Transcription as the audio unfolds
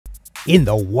In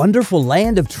the wonderful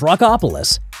land of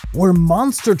𝗏𝗏𝗃𝗏𝗃, where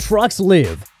monster trucks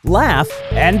live, laugh,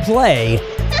 and play,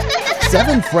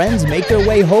 7 friends make their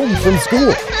way home from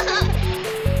school.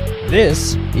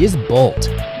 This is Bolt.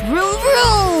 Vroom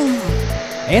vroom!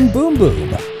 And Boom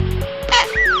Boom.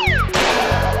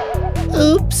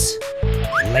 Oops.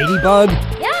 Ladybug.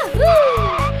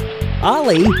 Yahoo!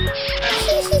 Ollie.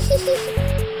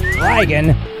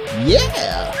 Dragon.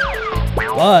 Yeah.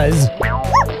 Buzz.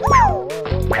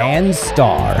 And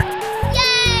Star.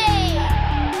 Yay!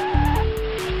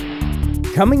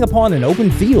 Coming upon an open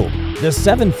field, the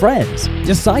 7 friends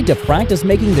decide to practice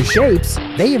making the shapes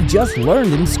they have just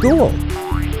learned in school.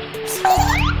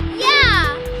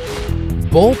 Yeah!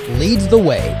 Bolt leads the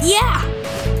way, Yeah!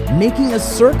 making a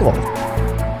circle.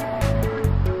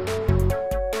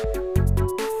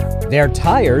 Their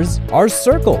tires are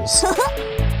circles.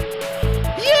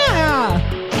 Yeah.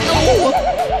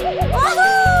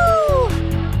 Wahoo!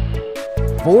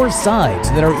 4 sides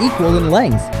that are equal in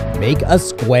length make a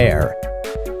square.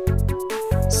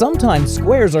 Sometimes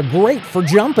squares are great for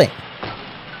jumping.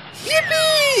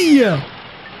 Yippee!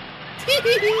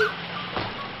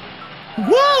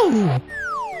 Whoa!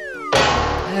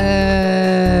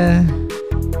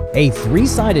 A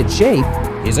 3-sided shape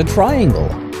is a triangle.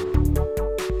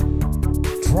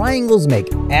 Triangles make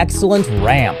excellent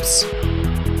ramps.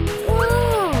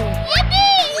 Whoa!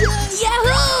 Yippee!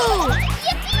 Yahoo!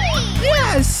 Yippee!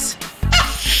 Yes!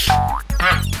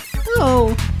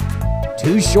 Oh.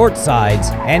 2 short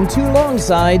sides and 2 long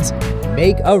sides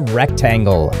make a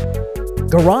rectangle.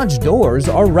 Garage doors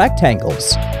are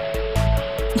rectangles.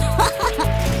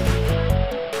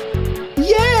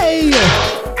 Yay!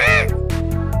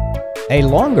 A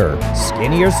longer,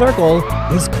 skinnier circle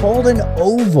is called an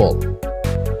oval.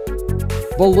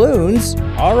 Balloons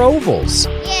are ovals.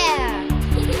 Yeah!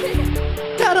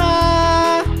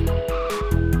 Ta-da!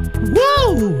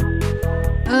 Whoa!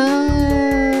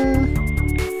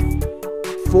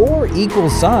 4 equal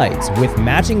sides with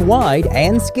matching wide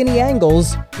and skinny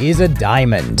angles is a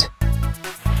diamond.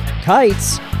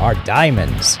 Kites are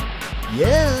diamonds.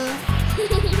 Yeah!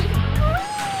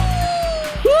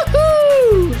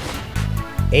 Woohoo!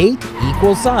 8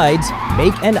 equal sides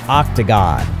make an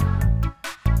octagon.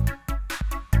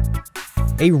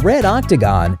 A red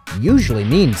octagon usually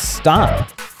means stop.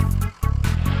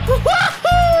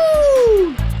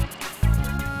 Woohoo!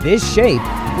 This shape,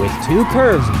 with 2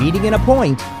 curves meeting in a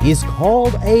point, is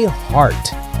called a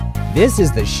heart. This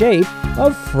is the shape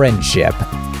of friendship.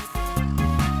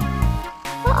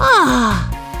 Ah!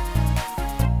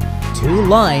 2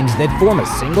 lines that form a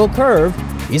single curve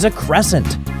is a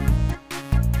crescent.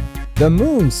 The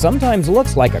moon sometimes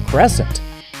looks like a crescent.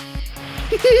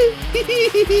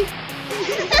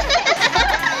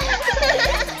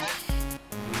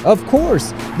 Of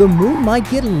course, the moon might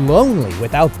get lonely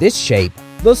without this shape,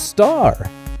 the star.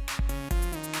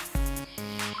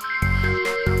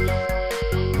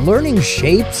 Learning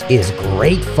shapes is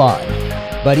great fun,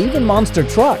 but even monster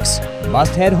trucks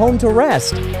must head home to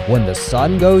rest when the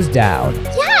sun goes down,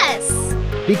 Yes!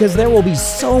 because there will be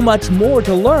so much more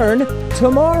to learn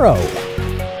tomorrow.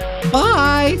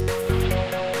 Bye!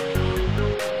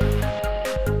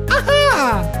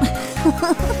 Aha!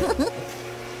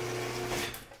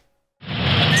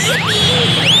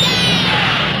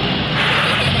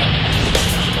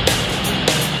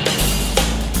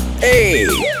 A,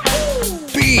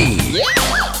 B,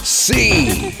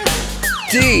 C,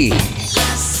 D,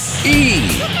 E,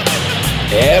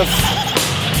 F,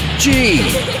 G,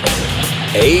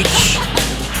 H,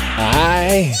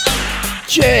 I,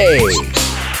 J,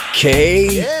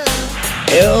 K,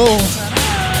 L,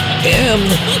 M,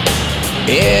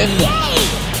 N,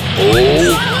 O,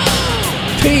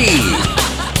 P,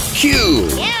 Q,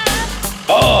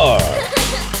 R,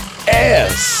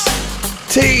 S,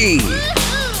 T,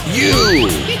 U,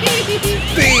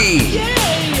 V,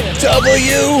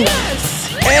 W,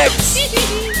 X,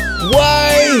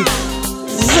 Y,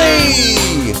 Z.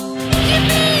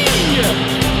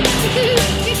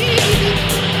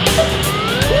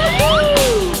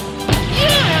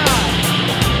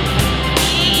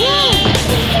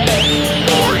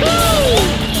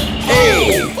 A,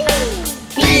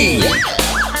 B,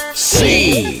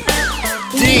 C,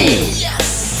 D,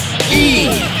 E,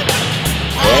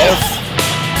 F,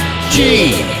 G,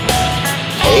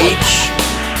 H,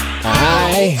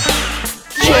 I,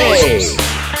 J,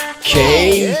 K,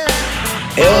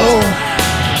 L,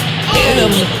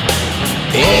 M,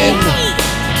 N,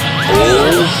 O,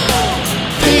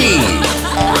 P,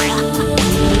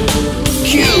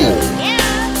 Q,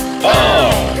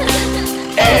 R,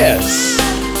 S,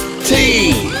 T,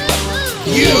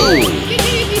 U,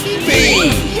 V,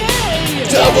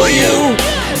 W,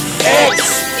 X,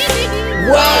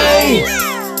 Y,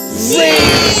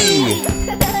 Z.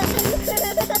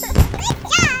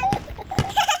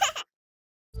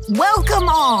 Welcome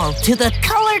all to the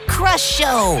Color Crush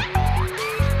Show.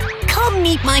 Come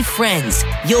meet my friends.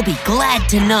 You'll be glad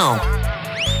to know.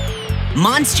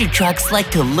 Monster trucks like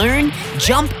to learn,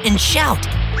 jump, and shout.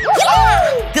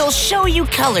 They'll show you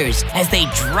colors as they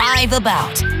drive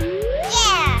about.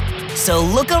 So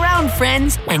look around,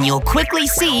 friends, and you'll quickly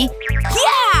see,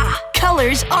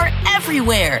 colors are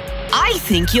everywhere. I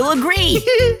think you'll agree.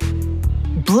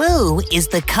 Blue is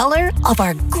the color of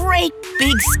our great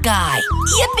big sky.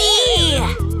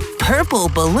 Yippee! Purple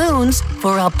balloons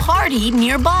for a party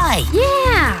nearby.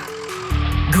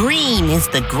 Green is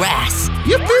the grass.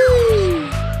 Yippee!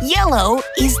 Yellow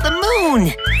is the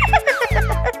moon.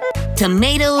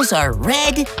 Tomatoes are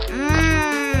red.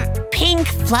 Pink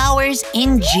flowers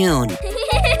in June.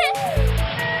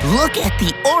 Look at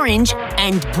the orange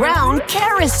and brown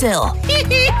carousel.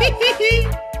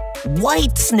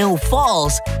 White snow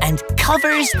falls and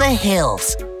covers the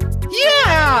hills.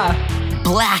 Yeah!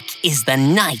 Black is the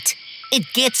night.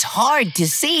 It gets hard to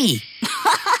see.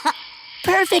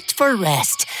 Perfect for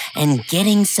rest and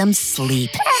getting some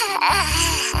sleep.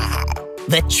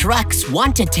 The trucks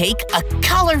want to take a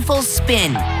colorful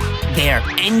spin. Their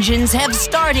engines have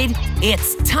started.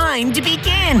 It's time to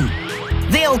begin.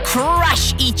 They'll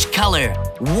crush each color,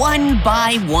 one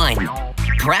by one.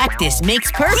 Practice makes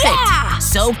perfect,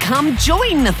 so come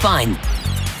join the fun.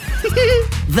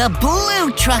 The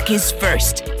blue truck is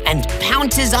first and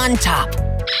pounces on top.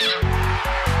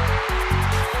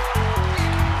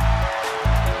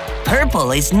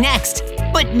 Purple is next,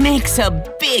 but makes a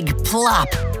big plop.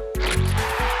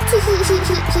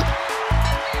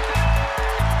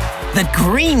 The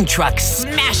green truck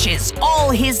smashes all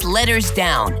his letters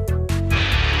down.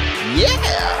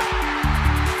 Yeah!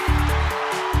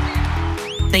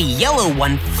 The yellow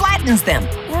one flattens them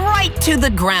right to the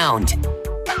ground.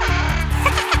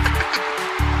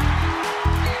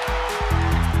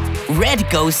 Red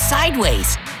goes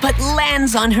sideways, but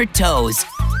lands on her toes.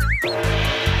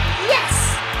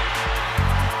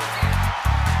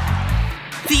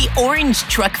 The orange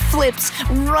truck flips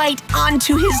right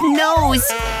onto his nose.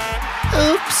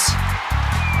 Oops.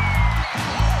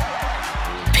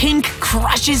 Pink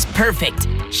crushes perfect.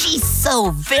 She's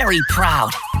so very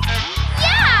proud.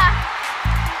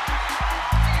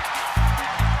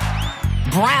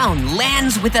 Brown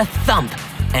lands with a thump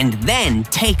and then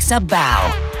takes a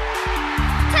bow.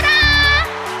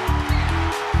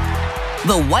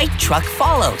 The white truck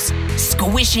follows,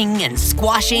 squishing and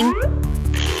squashing.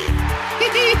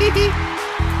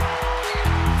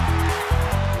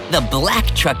 The black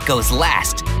truck goes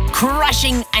last,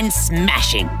 crushing and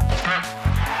smashing.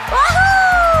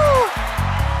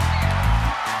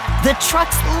 The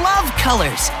trucks love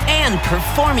colors and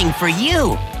performing for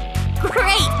you.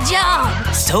 Great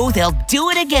job! So they'll do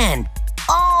it again,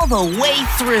 all the way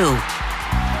through.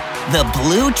 The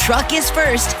blue truck is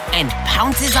first and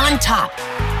pounces on top.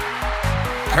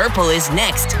 Purple is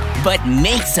next, but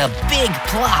makes a big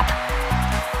plop.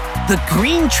 The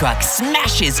green truck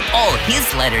smashes all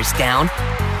his letters down.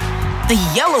 The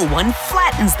yellow one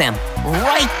flattens them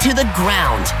right to the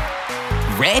ground.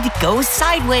 Red goes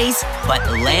sideways, but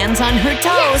lands on her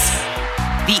toes.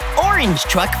 The orange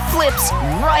truck flips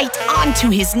right onto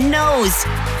his nose.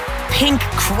 Pink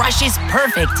crushes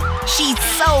perfect. She's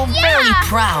so very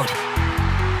proud.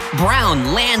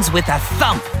 Brown lands with a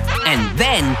thump and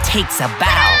then takes a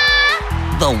bow.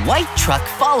 The white truck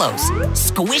follows,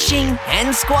 squishing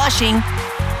and squashing.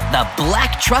 The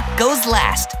black truck goes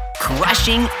last,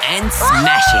 crushing and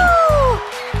smashing.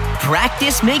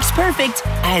 Practice makes perfect,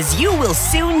 as you will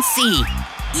soon see.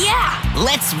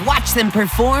 Let's watch them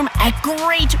perform at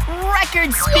great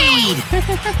record speed.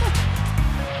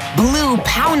 Blue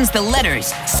pounds the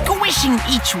letters, squishing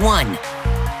each one.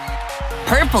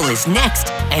 Purple is next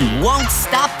and won't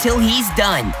stop till he's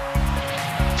done.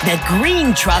 The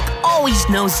green truck always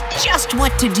knows just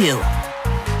what to do.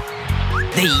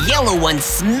 The yellow one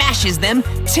smashes them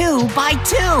 2 by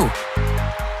 2.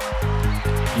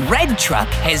 Red truck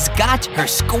has got her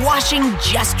squashing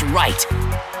just right.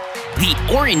 The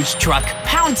orange truck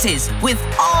pounces with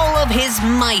all of his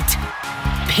might.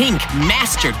 Pink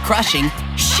mastered crushing,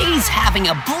 she's having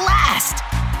a blast.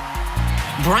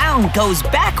 Brown goes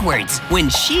backwards when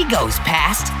she goes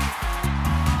past.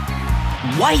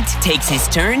 White takes his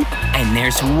turn, and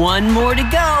there's one more to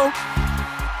go.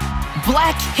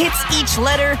 Black hits each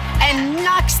letter and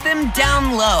knocks them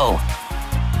down low.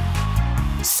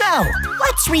 So,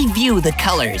 let's review the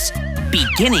colors,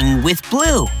 beginning with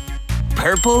blue.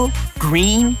 Purple,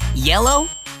 green, yellow,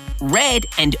 red,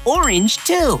 and orange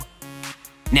too.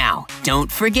 Now,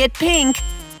 don't forget pink,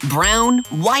 brown,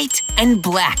 white, and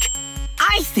black.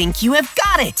 I think you have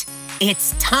got it.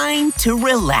 It's time to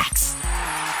relax.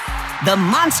 The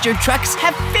monster trucks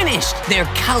have finished their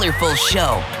colorful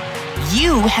show.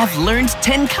 You have learned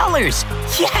 10 colors.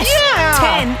 Yes,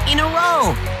 Yeah! 10 in a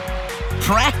row.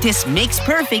 Practice makes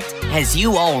perfect, as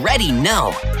you already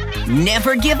know.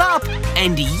 Never give up,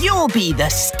 and you'll be the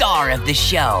star of the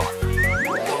show.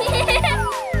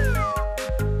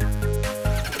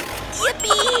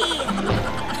 Yippee!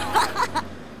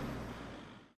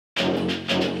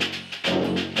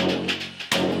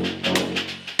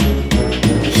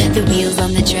 The wheels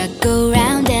on the truck go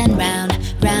round and round,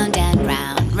 round and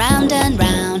round, round and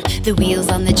round. The wheels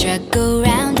on the truck go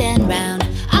round and round,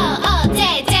 all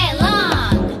day, day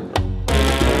long.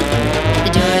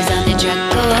 The doors on the truck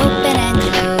go open and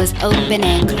close, open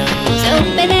and close,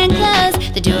 open and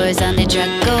close. The doors on the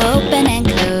truck go open and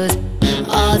close,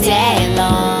 all day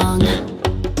long.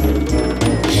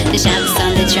 The shocks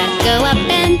on the truck go up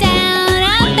and down,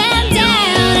 up and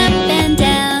down, up and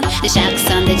down. The shocks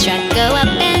on the truck go up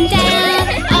and down,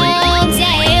 all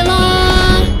day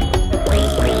long.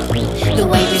 The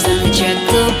wipers on the truck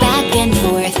go back and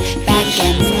forth, back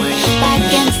and forth, back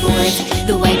and forth.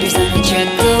 The wipers on the truck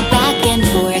go back and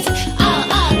forth,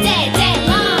 all day, day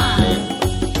long.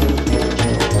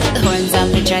 The horns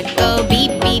on the truck go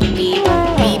beep, beep, beep,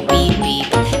 beep, beep, beep,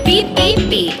 beep, beep,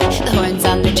 beep. The horns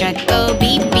on the truck go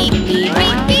beep, beep, beep,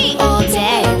 beep, beep, all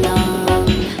day long.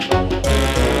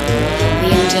 The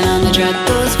engine on the truck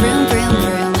goes vroom, vroom,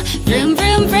 vroom, vroom,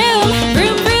 vroom, vroom,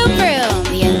 vroom, vroom, vroom.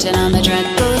 The engine on the truck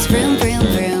goes vroom, vroom,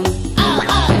 vroom,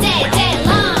 all day, day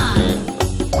long.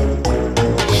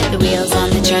 The wheels on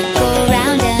the truck go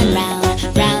round and round,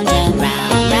 round and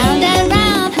round, round and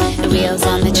round. The wheels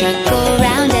on the truck go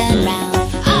round and round,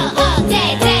 all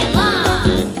day, day long.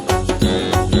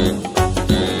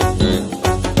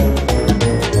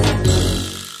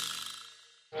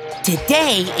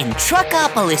 Today in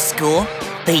Truckopolis School,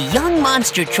 the young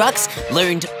monster trucks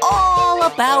learned all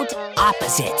about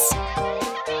opposites.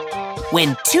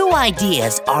 When two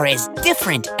ideas are as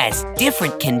different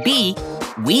can be,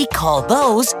 we call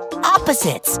those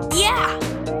opposites. Yeah!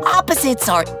 Opposites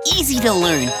are easy to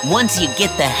learn once you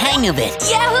get the hang of it.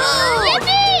 Yahoo!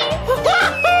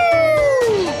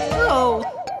 Oh,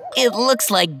 It looks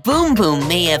like Boom Boom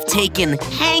may have taken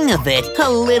hang of it a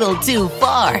little too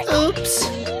far. oops.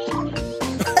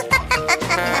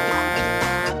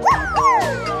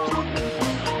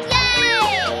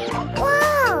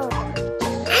 Whoa!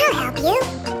 I'll help you.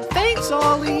 Thanks,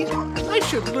 Ollie. I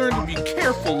should learn to be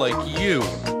careful like you.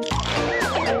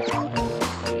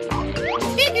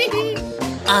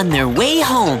 On their way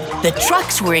home, the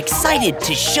trucks were excited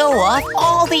to show off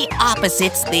all the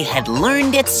opposites they had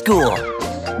learned at school.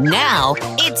 Now,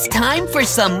 it's time for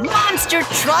some monster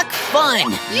truck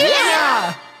fun!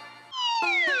 Yeah!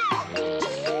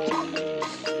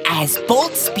 As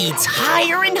Bolt speeds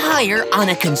higher and higher on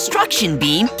a construction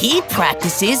beam, he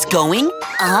practices going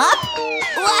up,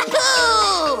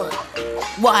 Wahoo!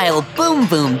 while Boom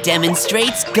Boom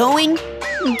demonstrates going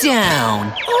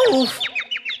down. Oh,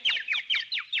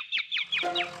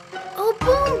 Oh,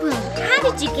 Boom Boom, how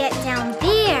did you get down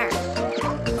there?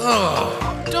 Oh,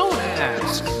 don't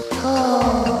ask.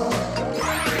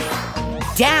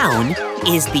 Down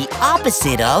is the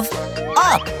opposite of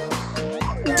up.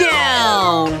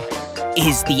 Down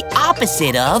is the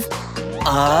opposite of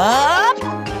up.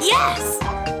 Yes!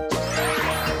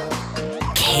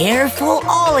 Careful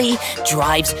Ollie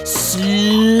drives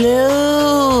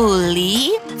slowly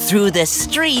through the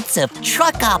streets of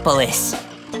Truckopolis.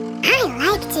 I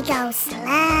like to go slow.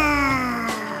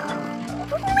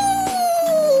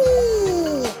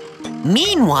 Whee!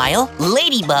 Meanwhile,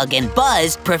 Ladybug and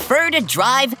Buzz prefer to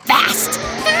drive fast.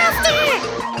 Faster!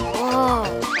 Whoa.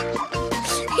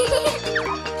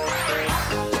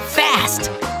 Fast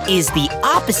is the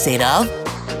opposite of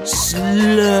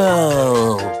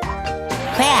slow.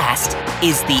 Fast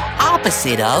is the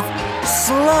opposite of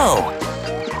slow.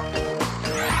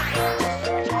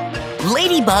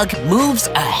 Ladybug moves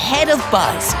ahead of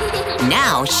Buzz.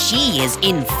 Now she is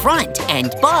in front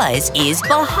and Buzz is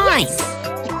behind.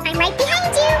 I'm right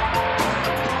behind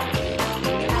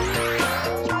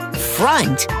you.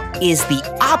 Front is the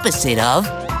opposite of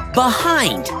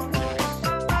behind.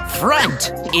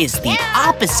 Front is the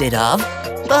opposite of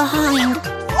behind.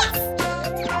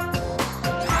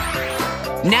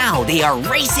 Now they are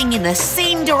racing in the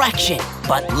same direction,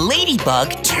 but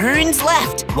Ladybug turns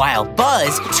left while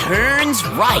Buzz turns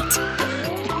right.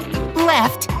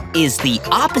 Left is the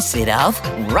opposite of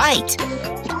right.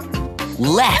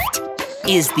 Left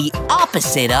is the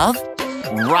opposite of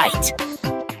right.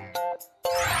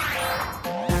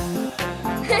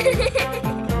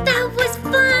 That was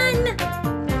fun!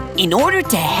 In order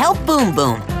to help Boom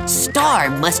Boom, Star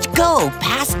must go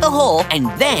past the hole and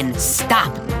then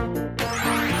stop.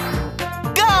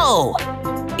 Go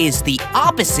is the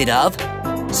opposite of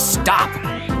stop.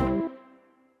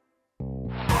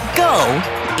 Go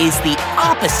is the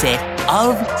opposite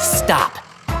of stop.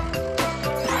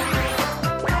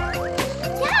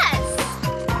 Yes!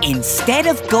 Instead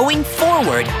of going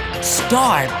forward,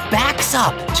 Star backs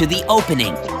up to the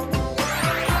opening.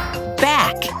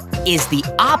 Back is the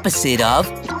opposite of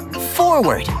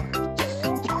forward.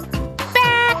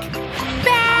 Back,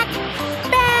 back,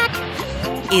 back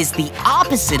is the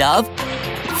opposite of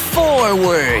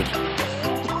forward.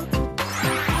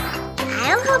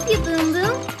 I'll help you, Boom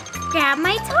Boom. Grab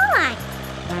my toy.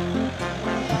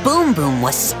 Boom Boom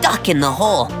was stuck in the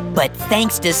hole, but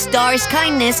thanks to Star's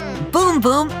kindness, Boom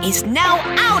Boom is now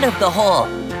out of the hole.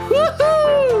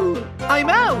 Woohoo! I'm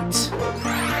out.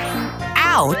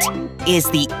 Out is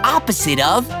the opposite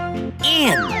of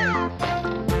in.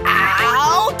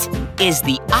 Out is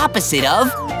the opposite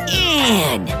of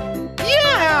in.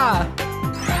 Yeah!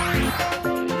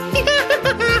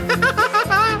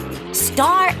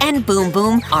 Star and Boom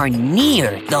Boom are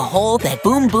near the hole that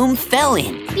Boom Boom fell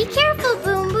in, Be careful,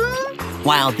 Boom Boom.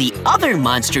 while the other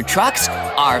monster trucks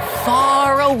are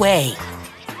far away.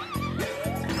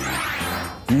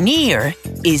 Near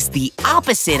is the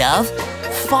opposite of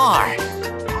far.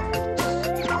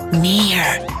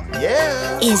 Near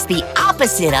is the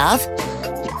opposite of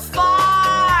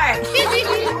far.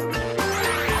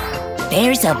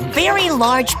 There's a very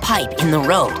large pipe in the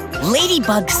road.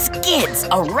 Ladybug skids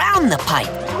around the pipe,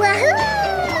 Wahoo!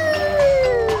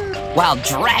 while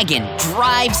Dragon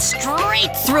drives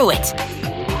straight through it.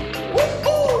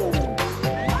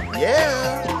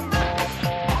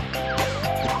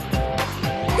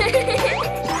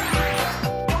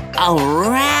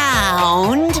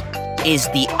 Around is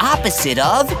the opposite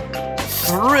of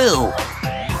through.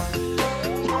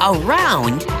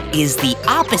 Around is the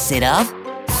opposite of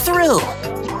through.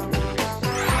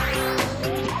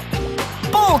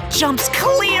 Bolt jumps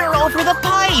clear over the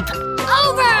pipe.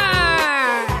 Over!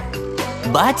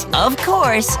 But, of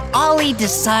course, Ollie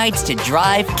decides to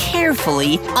drive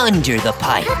carefully under the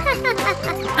pipe.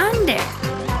 Under.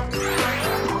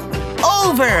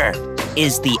 Over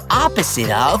is the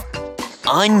opposite of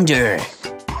under.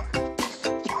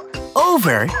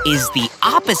 Over is the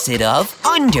opposite of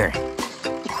under.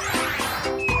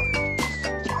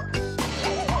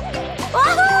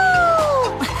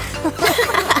 Wahoo!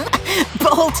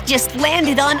 Bolt just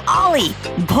landed on Ollie.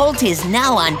 Bolt is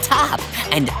now on top,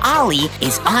 and Ollie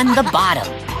is on the bottom.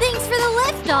 Thanks for the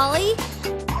lift, Ollie.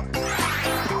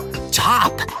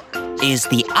 Top is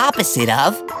the opposite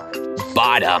of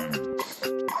bottom.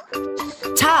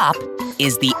 Top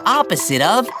is the opposite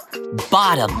of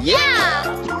bottom. Yeah!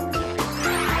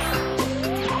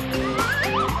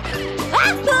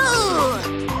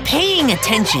 Wahoo! Paying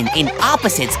attention in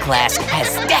opposites class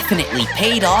has definitely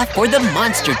paid off for the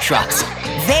monster trucks.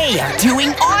 They are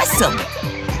doing awesome!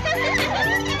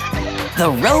 The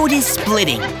road is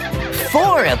splitting.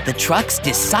 4 of the trucks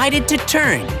decided to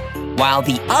turn, while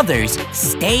the others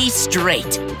stay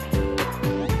straight.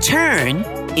 Turn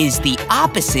is the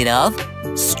opposite of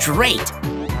straight.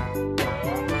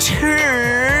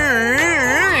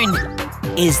 Turn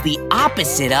is the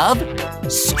opposite of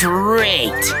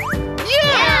straight.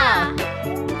 Yeah!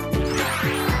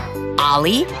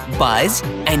 Ollie, Buzz,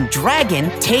 and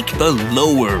Dragon take the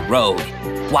lower road,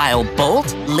 while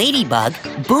Bolt, Ladybug,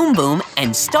 Boom Boom,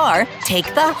 and Star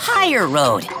take the higher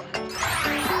road.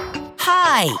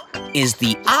 High is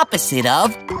the opposite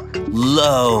of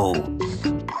low.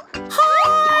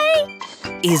 High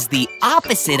is the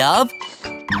opposite of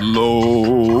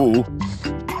low.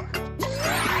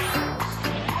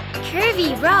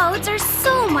 Curvy roads are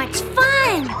so much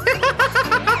fun.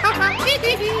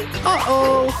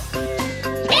 Uh-oh.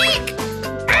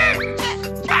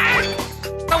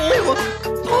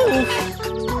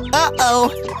 Uh-oh,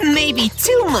 maybe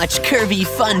too much curvy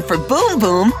fun for Boom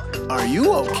Boom. Are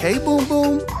you okay, Boom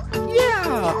Boom?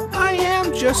 Yeah, I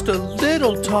am just a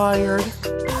little tired.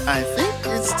 I think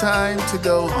it's time to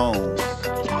go home.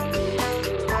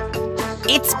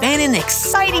 It's been an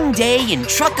exciting day in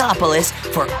Truckopolis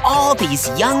for all these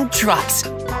young trucks.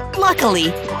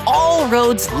 Luckily, all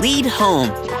roads lead home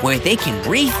where they can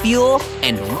refuel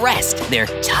and rest their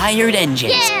tired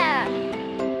engines. Yeah!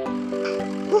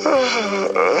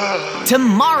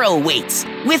 Tomorrow waits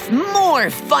with more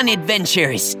fun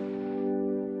adventures.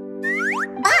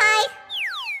 Bye!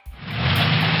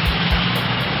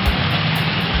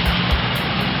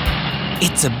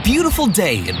 It's a beautiful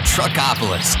day in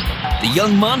Truckopolis. The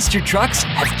young monster trucks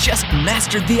have just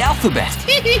mastered the alphabet.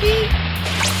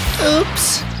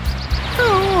 Oops.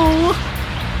 Oh.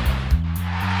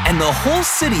 And the whole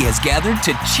city has gathered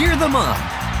to cheer them on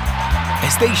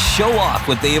as they show off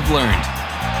what they have learned.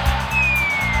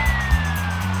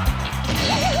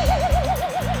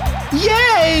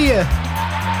 Yay!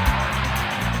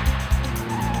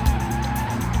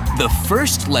 The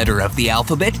first letter of the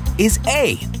alphabet is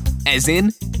A, as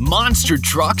in monster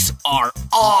trucks are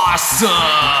awesome!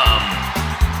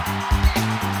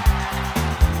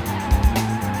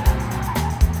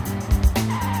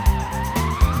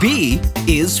 B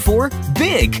is for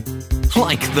big,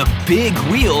 like the big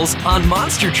wheels on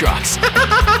monster trucks.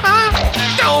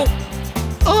 No!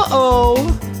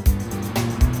 Uh-oh.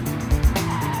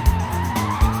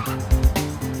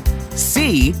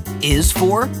 C is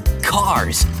for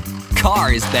cars.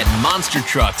 Cars that monster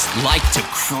trucks like to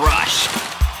crush.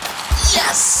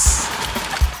 Yes!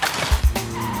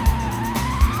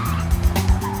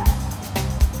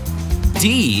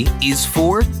 D is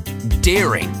for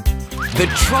daring. The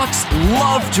trucks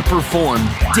love to perform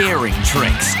daring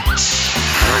tricks.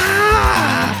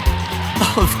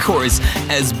 Of course,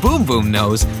 as Boom Boom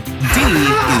knows, D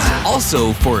is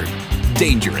also for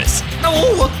dangerous.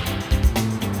 No!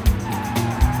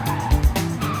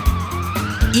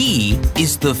 E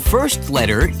is the first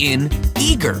letter in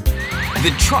eager.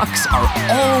 The trucks are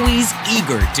always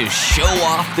eager to show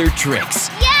off their tricks.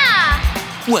 Yeah!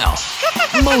 Well,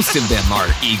 most of them are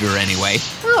eager anyway.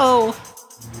 Oh.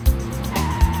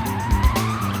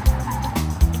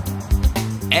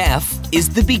 F is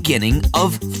the beginning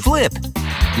of flip.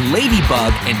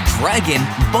 Ladybug and Dragon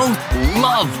both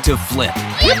love to flip.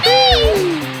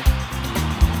 Yippee!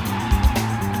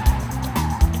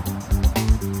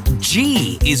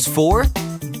 G is for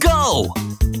go.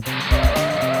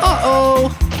 Uh-oh.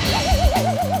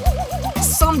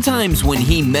 Sometimes when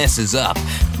he messes up,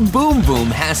 Boom Boom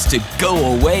has to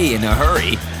go away in a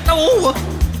hurry. No!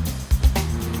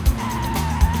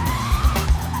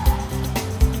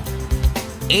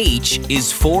 H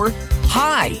is for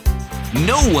high.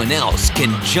 No one else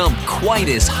can jump quite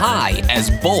as high as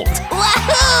Bolt.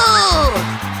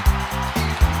 Wahoo!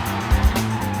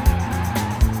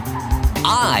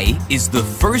 I is the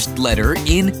first letter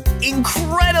in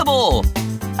incredible.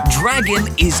 Dragon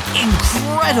is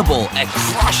incredible at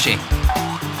crushing.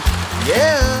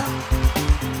 Yeah.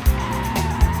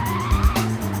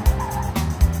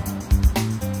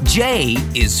 J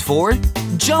is for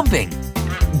jumping.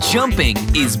 Jumping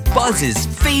is Buzz's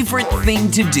favorite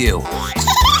thing to do.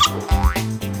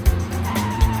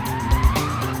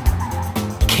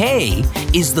 K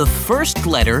is the first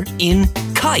letter in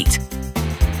kite.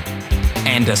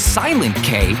 And a silent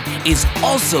K is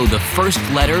also the first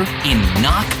letter in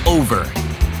knock over.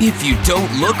 If you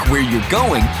don't look where you're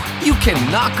going, you can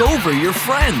knock over your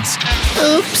friends.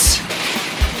 Oops.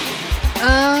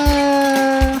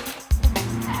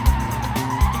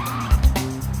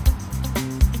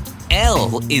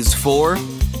 L is for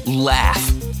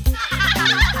laugh.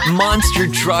 Monster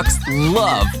trucks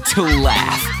love to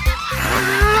laugh.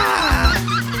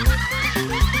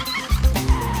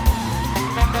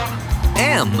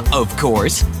 M, of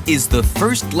course, is the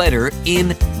first letter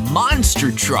in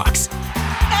monster trucks.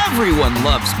 Everyone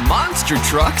loves monster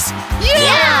trucks.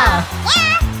 Yeah!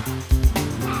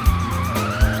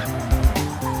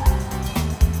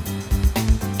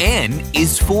 N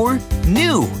is for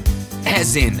new,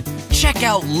 as in check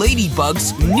out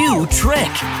Ladybug's new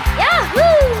trick. Yahoo!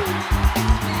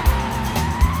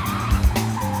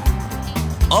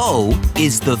 O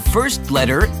is the first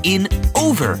letter in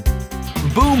over.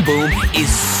 Boom Boom is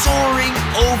soaring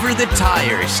over the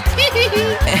tires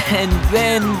and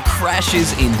then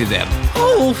crashes into them.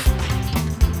 Oh.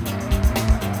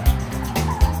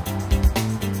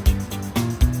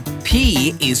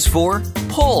 P is for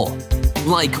pull,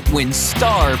 like when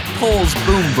Star pulls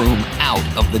Boom Boom out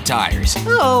of the tires.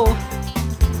 Oh.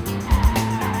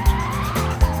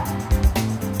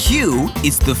 Q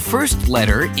is the first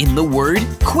letter in the word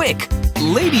quick.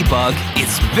 Ladybug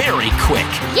is very quick.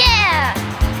 Yeah!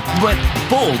 But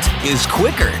Bolt is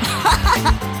quicker.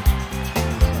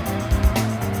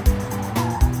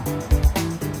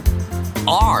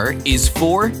 R is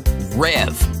for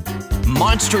rev.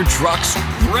 Monster trucks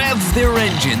rev their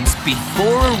engines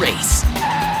before a race.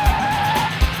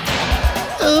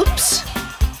 Oops.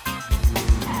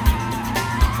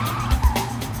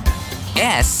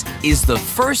 S is the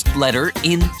first letter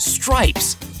in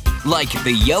stripes, like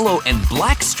the yellow and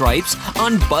black stripes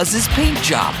on Buzz's paint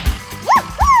job.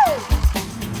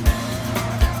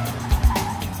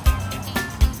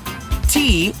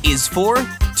 T is for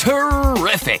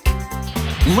terrific.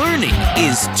 Learning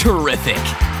is terrific.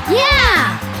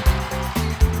 Yeah!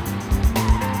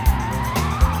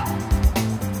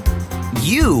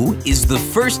 U is the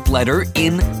first letter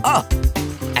in up.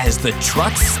 As the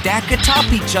trucks stack atop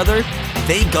each other,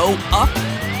 they go up,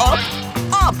 up,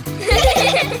 up.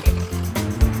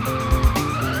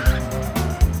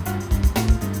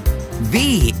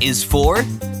 V is for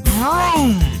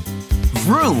vroom.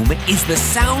 Vroom is the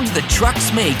sound the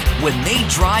trucks make when they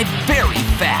drive very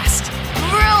fast.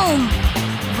 Vroom!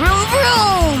 Vroom,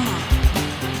 vroom!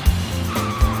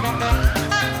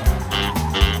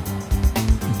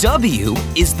 W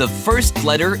is the first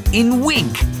letter in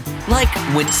wink, like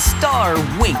when Star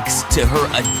winks to her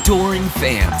adoring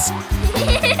fans.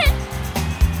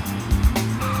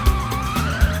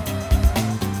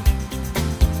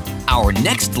 Our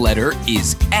next letter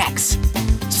is X.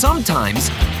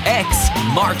 Sometimes X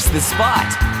marks the spot.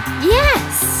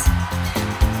 Yes!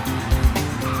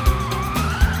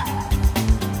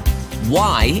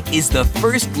 Y is the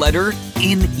first letter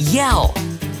in yell,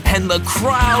 and the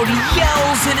crowd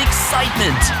yells in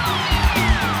excitement.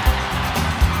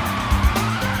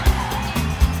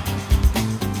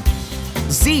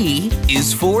 Z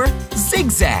is for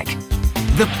zigzag,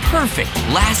 the perfect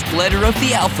last letter of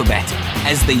the alphabet,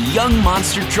 as the young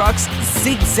monster trucks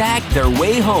zigzag their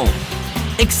way home,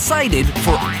 excited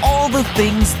for all the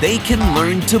things they can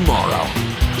learn tomorrow.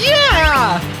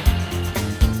 Yeah!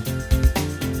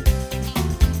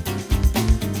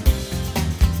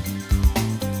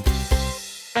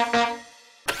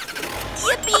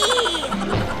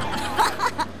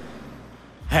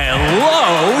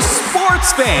 Hello,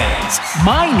 sports fans!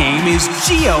 My name is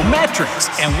𝗠𝗶𝗴𝗴𝗹𝗲𝗹𝗹𝗶,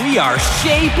 and we are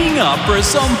shaping up for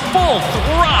some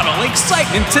full-throttle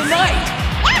excitement tonight.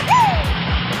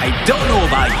 I don't know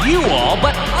about you all,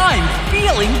 but I'm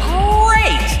feeling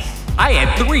great! I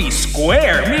had 3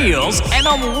 square meals, and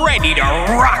I'm ready to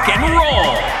rock and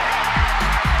roll!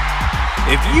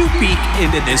 If you peek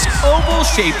into this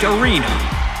oval-shaped arena,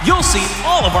 you'll see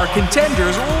all of our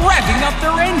contenders revving up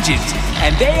their engines,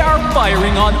 and they are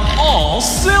firing on all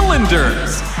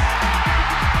cylinders.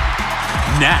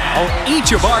 Now,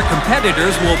 each of our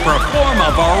competitors will perform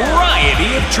a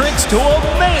variety of tricks to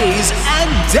amaze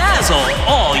and dazzle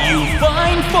all you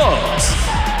fine folks.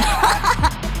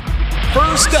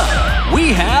 First up,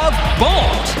 we have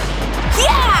Bolt.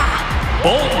 Yeah!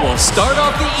 Bolt will start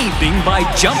off the evening by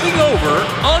jumping over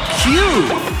a cube.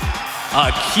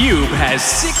 A cube has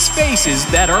 6 faces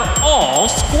that are all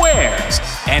squares,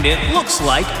 and it looks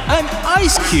like an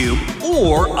ice cube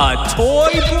or a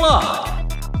toy block.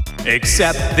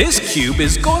 Except this cube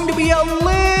is going to be a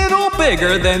little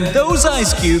bigger than those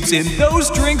ice cubes in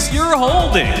those drinks you're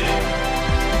holding.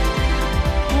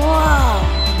 Whoa!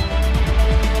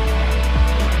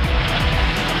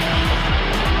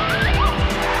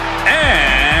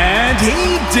 And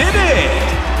he did it!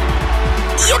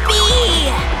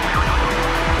 Yippee!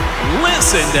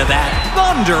 Listen to that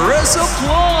thunderous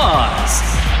applause!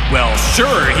 Well,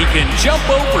 sure, he can jump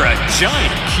over a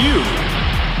giant cube.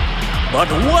 But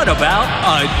what about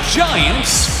a giant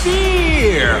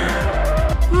sphere?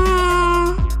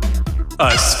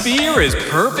 A sphere is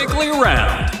perfectly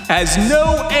round, has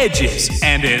no edges,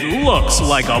 and it looks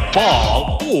like a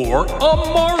ball or a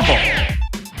marble.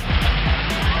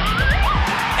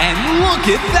 And look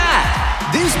at that!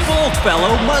 This Bolt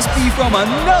fellow must be from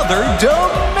another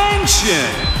dimension!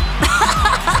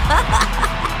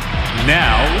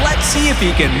 Now, let's see if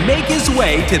he can make his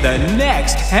way to the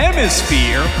next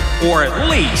hemisphere, or at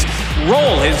least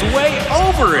roll his way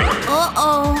over it.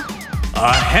 Uh-oh.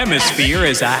 A hemisphere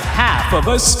is a half of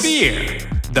a sphere.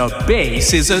 The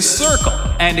base is a circle,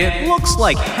 and it looks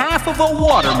like half of a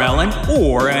watermelon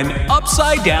or an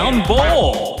upside-down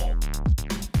bowl.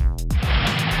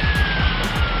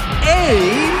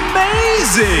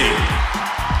 Amazing!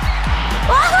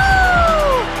 Woohoo!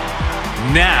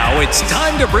 Now it's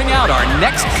time to bring out our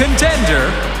next contender,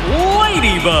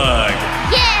 Ladybug.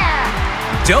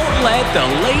 Yeah! Don't let the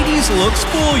ladies' looks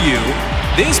fool you.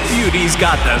 This beauty's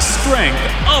got the strength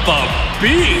of a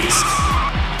beast.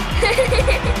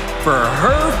 For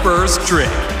her first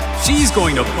trick, she's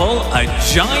going to pull a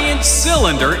giant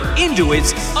cylinder into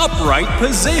its upright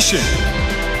position.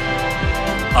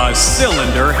 A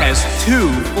cylinder has 2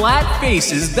 flat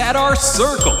faces that are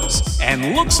circles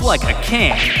and looks like a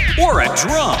can or a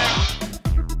drum.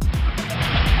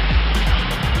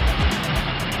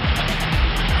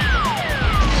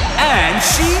 And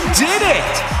she did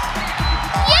it!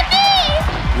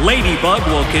 Yippee! Ladybug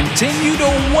will continue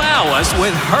to wow us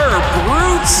with her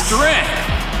brute strength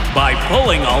by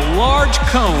pulling a large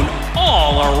cone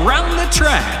all around the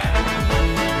track.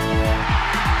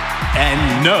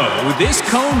 And no, this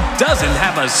cone doesn't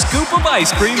have a scoop of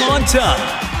ice cream on top.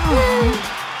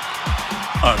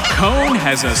 A cone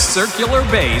has a circular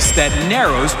base that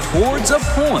narrows towards a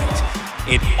point.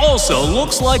 It also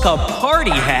looks like a party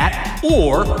hat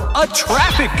or a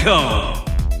traffic cone.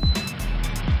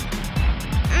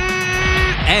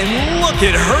 And look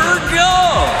at her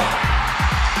go!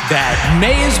 That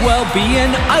may as well be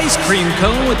an ice cream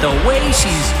cone with the way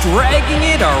she's dragging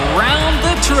it around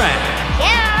the track.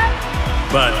 Yeah.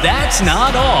 But that's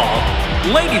not all.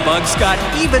 Ladybug's got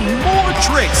even more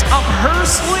tricks up her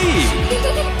sleeve.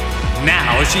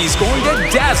 Now she's going to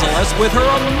dazzle us with her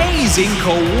amazing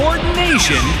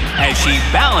coordination as she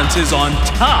balances on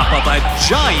top of a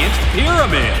giant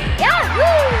pyramid.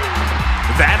 Yahoo!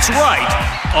 That's right,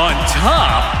 on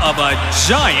top of a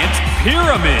giant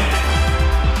pyramid.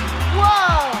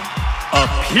 Whoa! A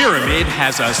pyramid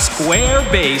has a square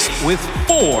base with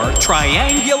 4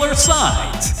 triangular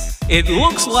sides. It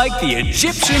looks like the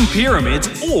Egyptian pyramids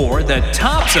or the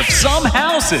tops of some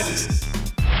houses.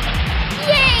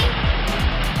 Yay!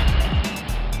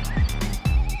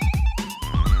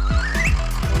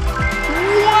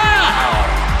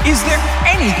 Wow! Is there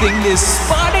anything this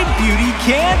spotted beauty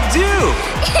can't do?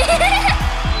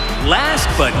 Last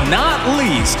but not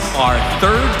least, our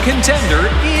third contender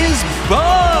is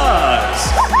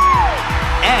Buzz.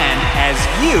 And as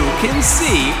you can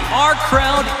see, our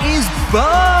crowd is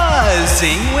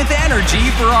buzzing with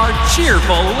energy for our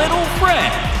cheerful little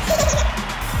friend.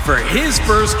 For his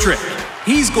first trick,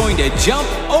 he's going to jump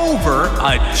over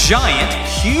a giant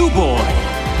cuboid.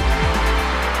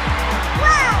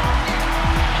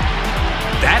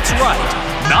 That's right,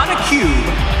 not a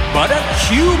cube, but a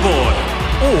cuboid,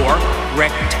 or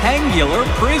rectangular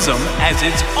prism as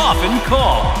it's often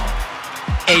called.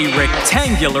 A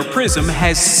rectangular prism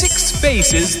has 6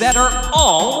 faces that are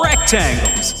all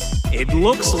rectangles. It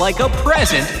looks like a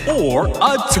present or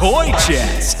a toy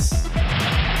chest.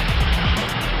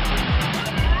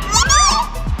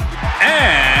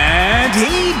 And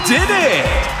he did it!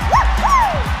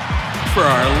 For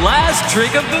our last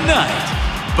trick of the night,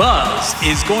 Buzz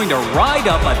is going to ride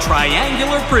up a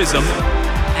triangular prism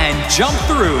and jump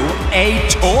through a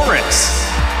torus.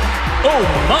 Oh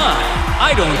my!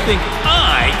 I don't think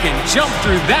I can jump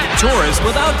through that torus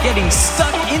without getting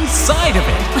stuck inside of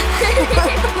it.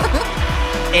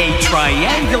 A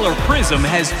triangular prism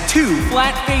has 2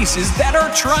 flat faces that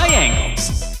are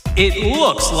triangles. It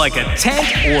looks like a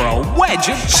tent or a wedge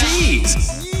of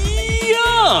cheese.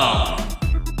 Yum!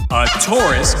 A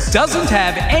torus doesn't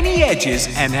have any edges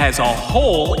and has a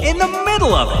hole in the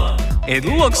middle of it. It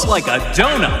looks like a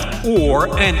donut or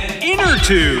an inner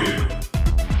tube.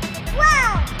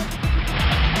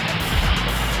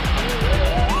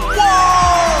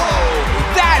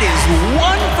 That is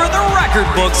one for the record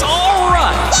books, all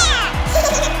right!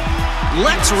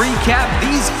 Let's recap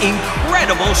these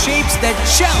incredible shapes that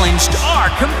challenged our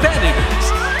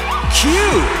competitors.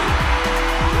 Cube,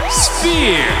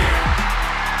 sphere,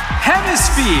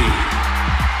 hemisphere,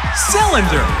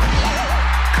 cylinder,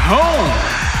 cone,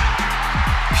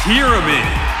 pyramid,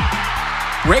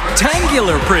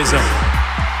 rectangular prism,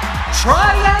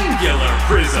 triangular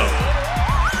prism,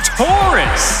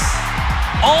 torus.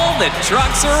 All the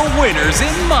trucks are winners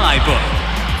in my book.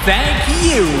 Thank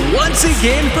you once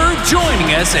again for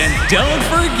joining us, and don't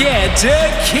forget to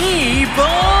keep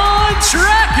on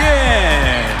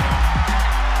trucking!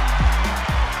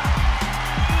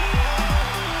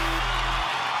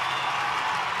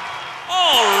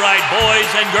 All right, boys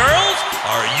and girls,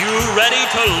 are you ready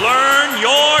to learn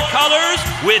your colors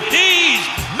with these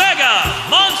mega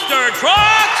monster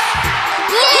trucks?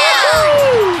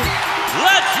 Yeah!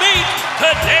 Let's meet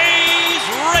today's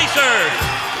racers.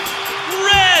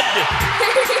 Red.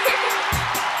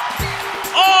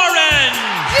 Orange.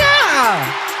 Yeah!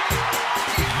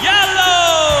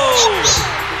 Yellow.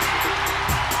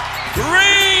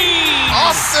 Green.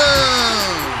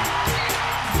 Awesome!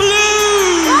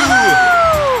 Blue.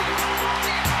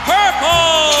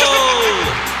 Purple.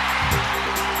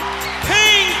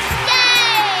 Pink.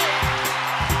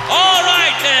 All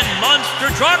right then, monster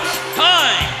trucks,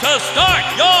 time to start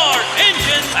your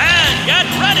engines and get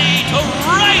ready to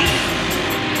race.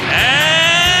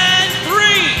 And 3,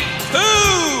 2, 1,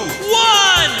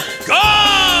 go!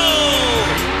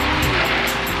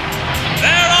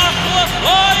 They're off to a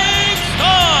flying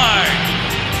start.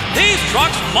 These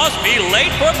trucks must be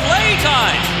late for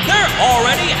playtime. They're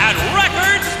already at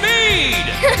record speed.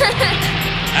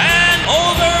 And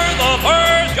over the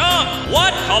first jump,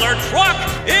 what color truck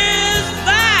is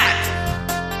that?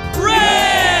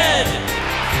 Red!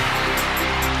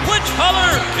 Which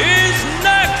color is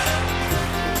next?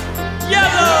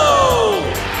 Yellow!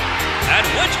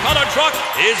 color truck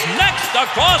is next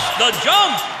across the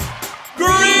jump?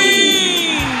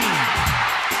 Green!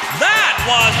 That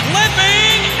was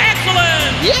flipping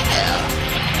excellent! Yeah!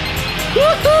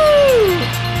 Woohoo!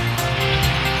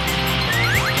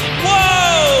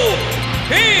 Whoa!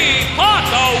 He caught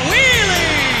the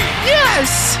wheelie!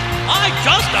 Yes! I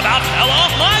just about fell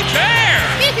off my chair!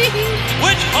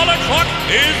 Which color truck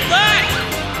is that?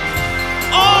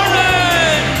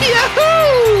 Orange!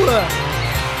 Yahoo!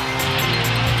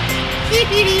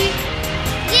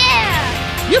 Yeah!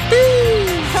 Yippee!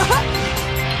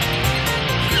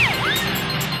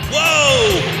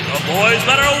 Whoa! The boys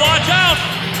better watch out!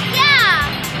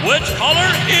 Yeah! Which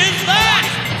color is that?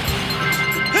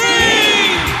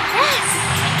 Pink! Yes!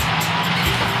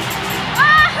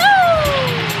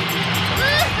 Wahoo!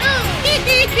 Woohoo!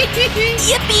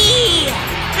 Yippee!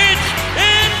 It's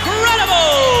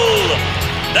incredible!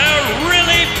 They're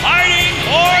really fighting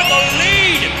for the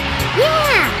lead!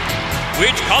 Yeah!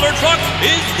 Which color truck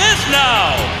is this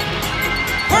now?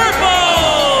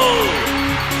 Purple!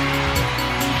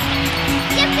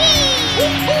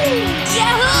 Yippee!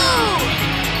 Yahoo!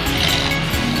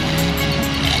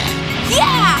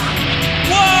 Yeah!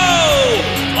 Whoa!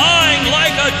 Flying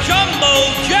like a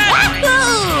jumbo jet!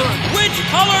 Wahoo! Which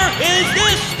color is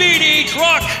this speedy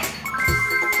truck?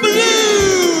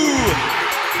 Blue!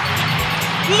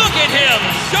 Look at him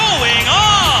showing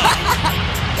off!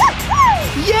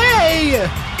 Yay!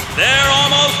 They're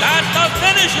almost at the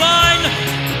finish line!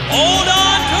 Hold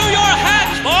on to your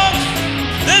hats, folks!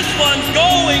 This one's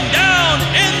going down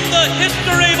in the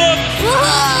history books!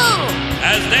 Woohoo!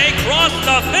 As they cross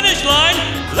the finish line,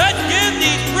 let's give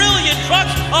these brilliant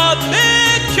trucks a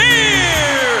big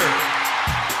cheer!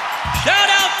 Shout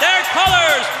out their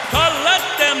colors to let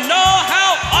them know how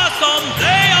awesome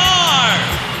they are!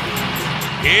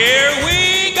 Here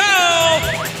we go!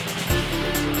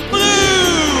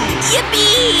 Blue!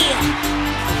 Yippee!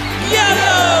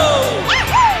 Yellow!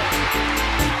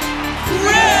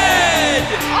 Red!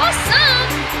 Awesome!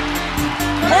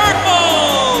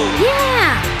 Purple!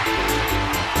 Yeah!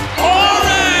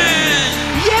 Orange!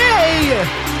 Yay!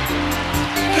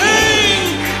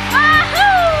 Pink!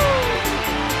 Wahoo!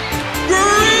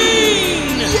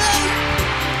 Green!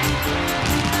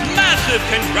 Massive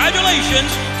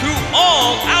congratulations to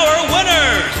all our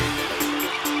winners!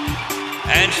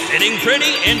 And sitting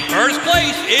pretty in first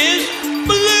place is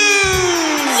Blue!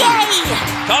 Yay!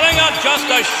 Coming up just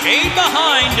a shade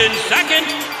behind in second,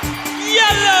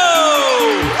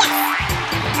 Yellow!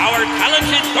 Our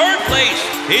talented third place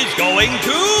is going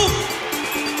to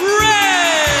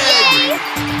Red!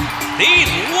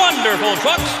 These wonderful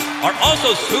trucks are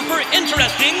also super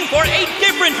interesting for a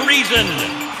different reason.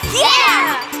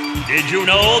 Yeah! Did you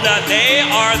know that they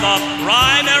are the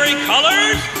primary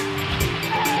colors?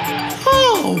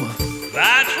 Oh!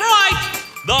 That's right!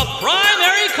 The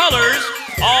primary colors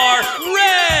are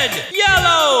red,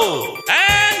 yellow,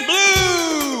 and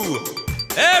blue!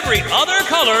 Every other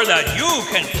color that you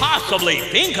can possibly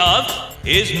think of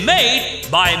is made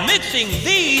by mixing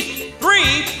these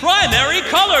three primary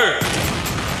colors.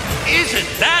 Isn't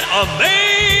that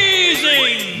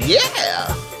amazing?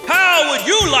 Yeah! How would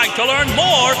you like to learn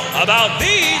more about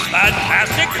these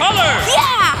fantastic colors?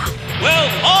 Yeah! Well,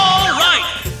 all right.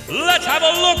 Let's have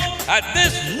a look at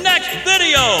this next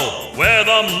video where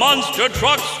the monster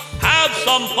trucks have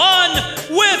some fun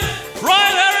with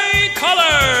primary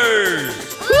colors.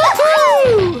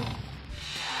 Woohoo!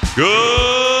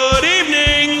 Good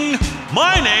evening.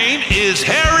 My name is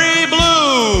Harry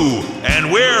Blue,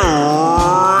 and we're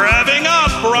revving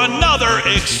up for another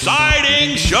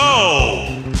exciting show.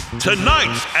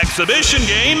 Tonight's exhibition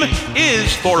game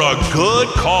is for a good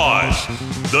cause.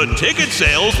 The ticket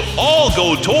sales all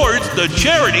go towards the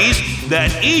charities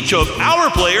that each of our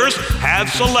players have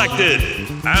selected.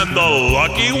 And the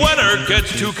lucky winner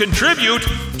gets to contribute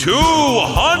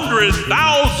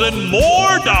 $200,000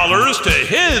 more to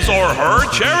his or her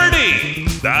charity.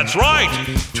 That's right,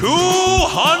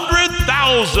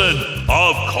 $200,000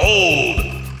 of cold,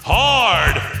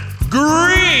 hard,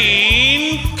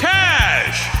 green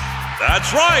cash.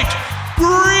 That's right,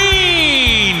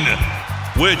 green,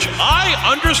 which I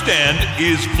understand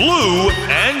is blue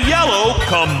and yellow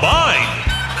combined.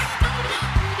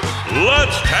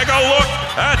 Let's take a look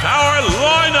at our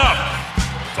lineup.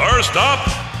 First up,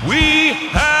 we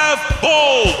have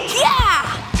Bolt.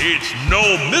 Yeah! It's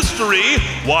no mystery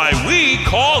why we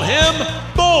call him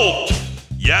Bolt.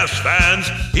 Yes, fans,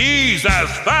 he's as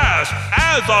fast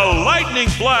as a lightning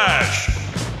flash.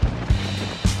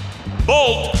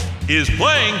 Bolt is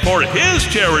playing for his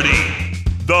charity,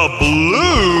 the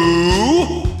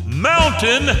Blue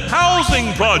Mountain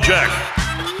Housing Project.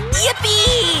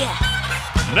 Yippee!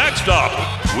 Next up,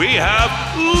 we have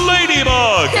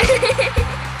Ladybug.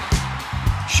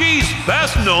 She's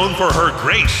best known for her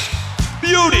grace,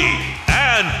 beauty,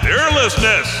 and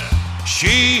fearlessness.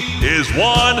 She is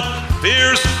one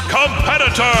fierce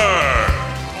competitor.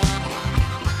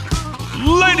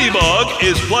 Ladybug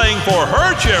is playing for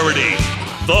her charity,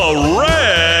 the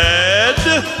Red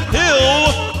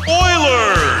Hill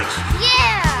Oilers.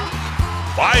 Yeah!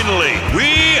 Finally,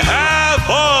 we have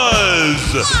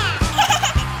Buzz.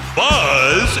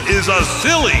 Buzz is a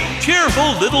silly,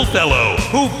 cheerful little fellow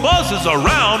who buzzes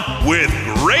around with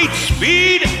great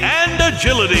speed and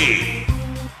agility.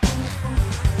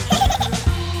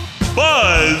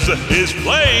 Buzz is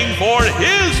playing for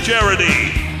his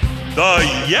charity, the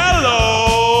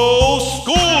Yellow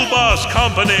School Bus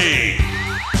Company.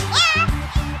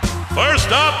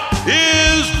 First up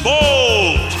is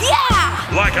Bolt. Yeah!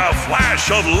 Like a flash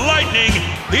of lightning,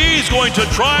 he's going to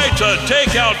try to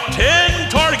take out 10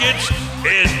 targets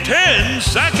in 10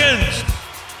 seconds.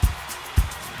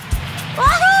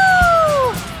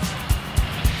 Woohoo!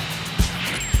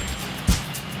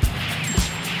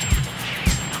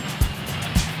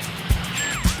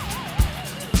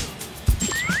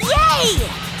 Yay!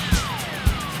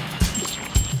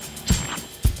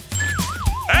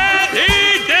 And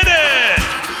he did it!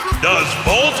 Does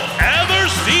Bolt ever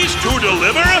cease to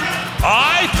deliver?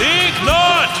 I think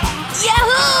not!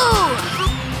 Yahoo!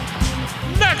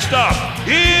 Next up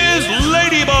is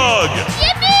Ladybug.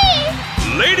 Yippee!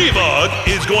 Ladybug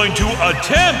is going to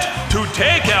attempt to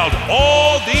take out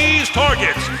all these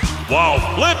targets while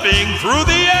flipping through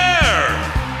the air.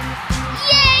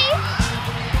 Yay!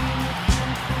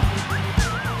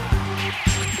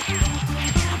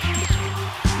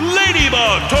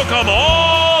 Ladybug took them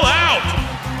all out.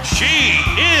 She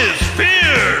is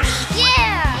fierce.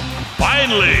 Yeah!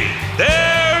 Finally,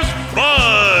 there's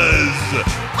Buzz.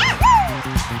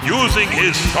 Using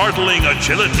his startling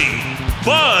agility,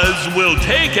 Buzz will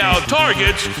take out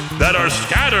targets that are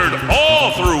scattered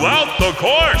all throughout the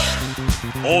course.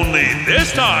 Only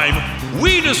this time,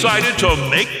 we decided to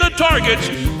make the targets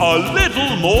a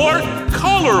little more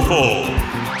colorful.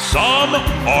 Some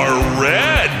are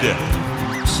red.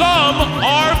 Some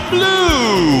are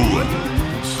blue.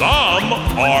 Some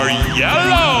are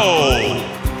yellow.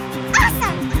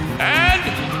 Awesome! And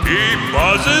he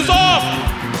buzzes off.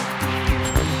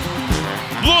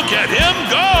 Look at him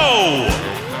go!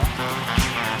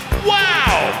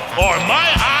 Wow! Are my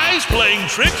eyes playing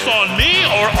tricks on me,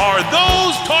 or are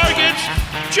those targets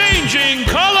changing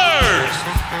colors?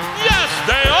 Yes,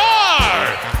 they are!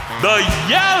 The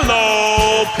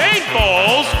yellow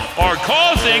paintballs are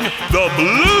causing the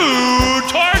blue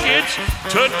targets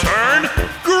to turn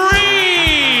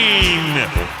green!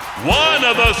 One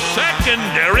of the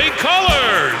secondary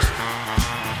colors!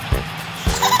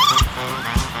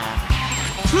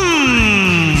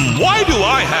 Why do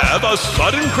I have a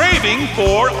sudden craving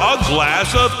for a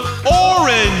glass of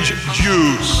orange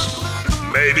juice?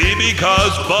 Maybe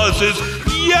because Buzz's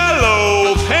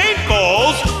yellow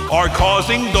paintballs are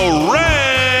causing the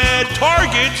red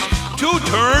targets to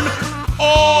turn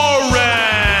orange.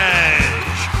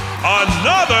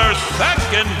 Another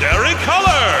secondary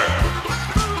color.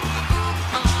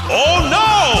 Oh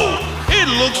no! It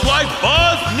looks like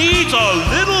Buzz needs a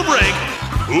little break.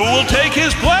 Who will take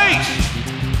his place?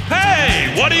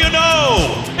 Hey, what do you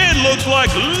know? It looks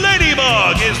like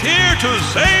Ladybug is here to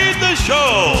save the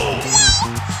show.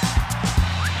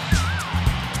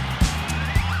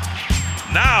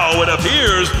 Now it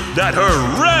appears that her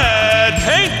red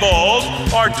paintballs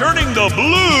are turning the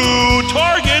blue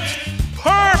targets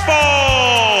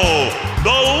purple.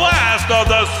 The last of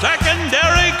the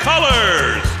secondary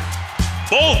colors.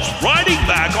 Bolt's riding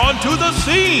back onto the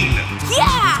scene.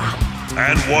 Yeah!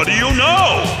 And what do you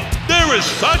know? There is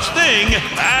such thing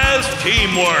as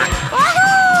teamwork.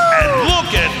 Woohoo! And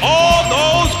look at all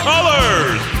those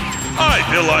colors. I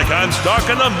feel like I'm stuck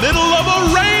in the middle of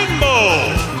a rainbow.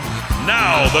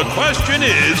 Now the question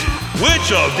is,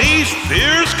 which of these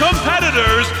fierce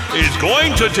competitors is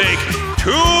going to take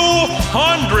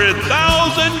 $200,000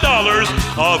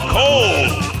 of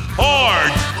cold,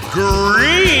 hard,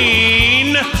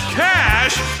 green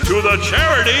cash to the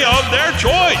charity of their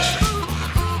choice?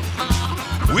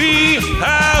 We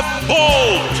have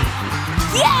Bolt.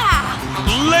 Yeah!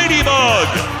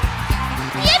 Ladybug.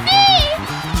 Yippee!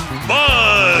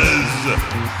 Buzz.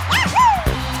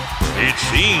 It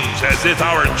seems as if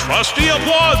our trusty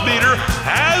applause meter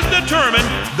has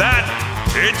determined that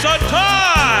it's a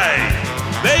tie.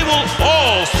 They will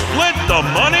all split the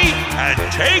money and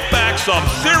take back some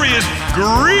serious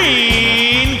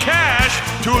green cash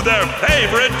to their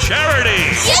favorite charity.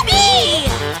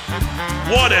 Yippee!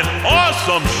 What an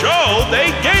awesome show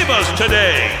they gave us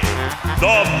today!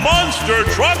 The Monster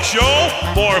Truck Show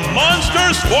for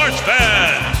Monster Sports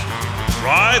fans!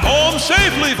 Drive home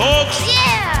safely, folks!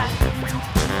 Yeah!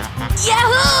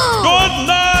 Yahoo! Good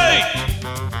night!